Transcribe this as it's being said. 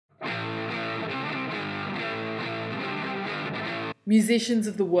Musicians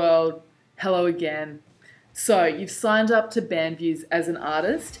of the world, hello again. So you've signed up to Bandviews as an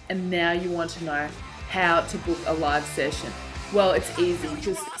artist and now you want to know how to book a live session. Well, it's easy.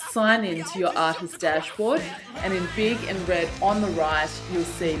 Just sign in to your artist dashboard and in big and red on the right, you'll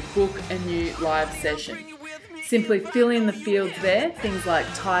see book a new live session. Simply fill in the fields there, things like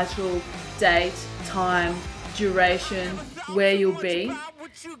title, date, time, duration, where you'll be.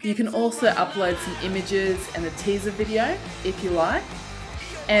 You can also upload some images and a teaser video if you like,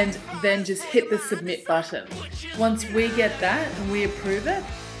 and then just hit the submit button. Once we get that and we approve it,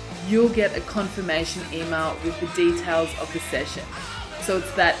 you'll get a confirmation email with the details of the session. So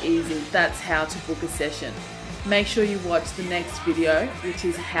it's that easy. That's how to book a session. Make sure you watch the next video, which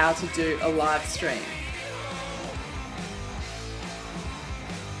is how to do a live stream.